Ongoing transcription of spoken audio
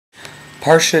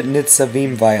Parshat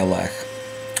Nitzavim Vayelech.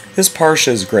 This Parsha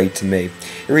is great to me.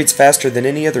 It reads faster than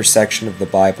any other section of the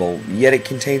Bible, yet it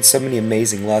contains so many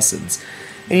amazing lessons.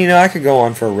 And I could go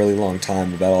on for a really long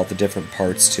time about all the different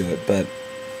parts to it, but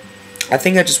I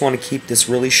think I just want to keep this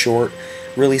really short,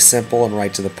 really simple, and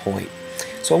right to the point.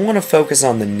 So I want to focus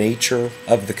on the nature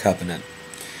of the covenant.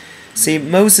 See,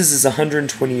 Moses is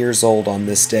 120 years old on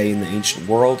this day in the ancient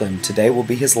world, and today will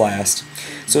be his last.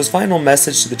 So his final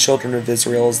message to the children of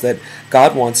Israel is that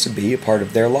God wants to be a part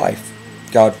of their life.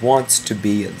 God wants to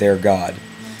be their God.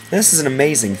 And this is an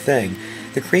amazing thing.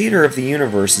 The creator of the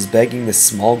universe is begging this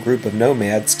small group of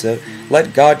nomads to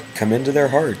let God come into their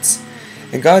hearts.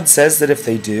 And God says that if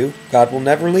they do, God will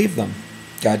never leave them.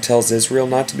 God tells Israel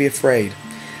not to be afraid,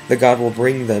 that God will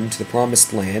bring them to the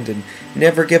promised land and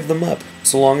never give them up,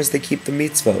 so long as they keep the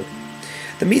mitzvot.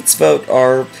 The mitzvot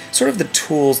are sort of the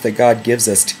tools that God gives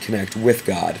us to connect with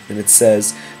God. And it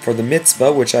says, "For the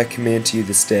mitzvah which I command to you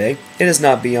this day, it is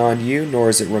not beyond you, nor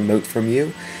is it remote from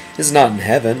you. It is not in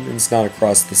heaven, and it's not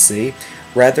across the sea.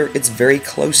 Rather, it's very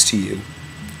close to you,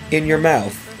 in your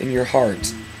mouth, in your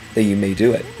heart, that you may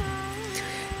do it."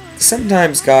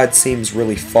 Sometimes God seems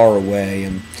really far away,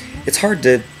 and it's hard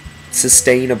to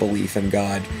sustain a belief in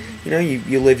God.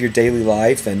 You live your daily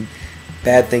life, and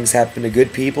bad things happen to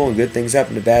good people, and good things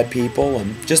happen to bad people,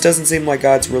 and it just doesn't seem like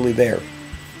God's really there.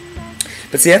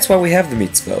 But see, that's why we have the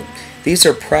mitzvot. These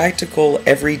are practical,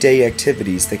 everyday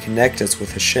activities that connect us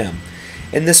with Hashem.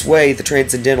 In this way, the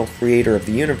transcendental creator of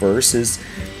the universe is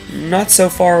not so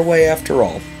far away after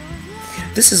all.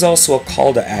 This is also a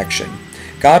call to action.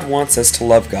 God wants us to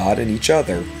love God and each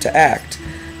other, to act,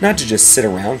 not to just sit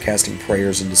around casting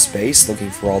prayers into space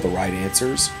looking for all the right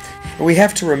answers. And we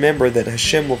have to remember that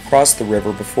Hashem will cross the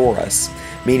river before us,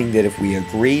 meaning that if we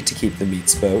agree to keep the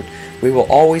mitzvot, we will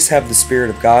always have the spirit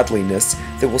of godliness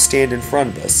that will stand in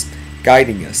front of us,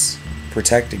 guiding us,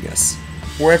 protecting us,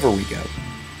 wherever we go.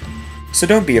 So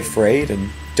don't be afraid and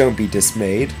don't be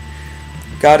dismayed.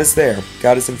 God is there.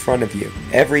 God is in front of you.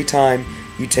 Every time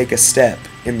you take a step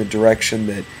in the direction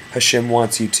that Hashem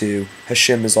wants you to,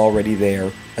 Hashem is already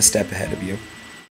there, a step ahead of you.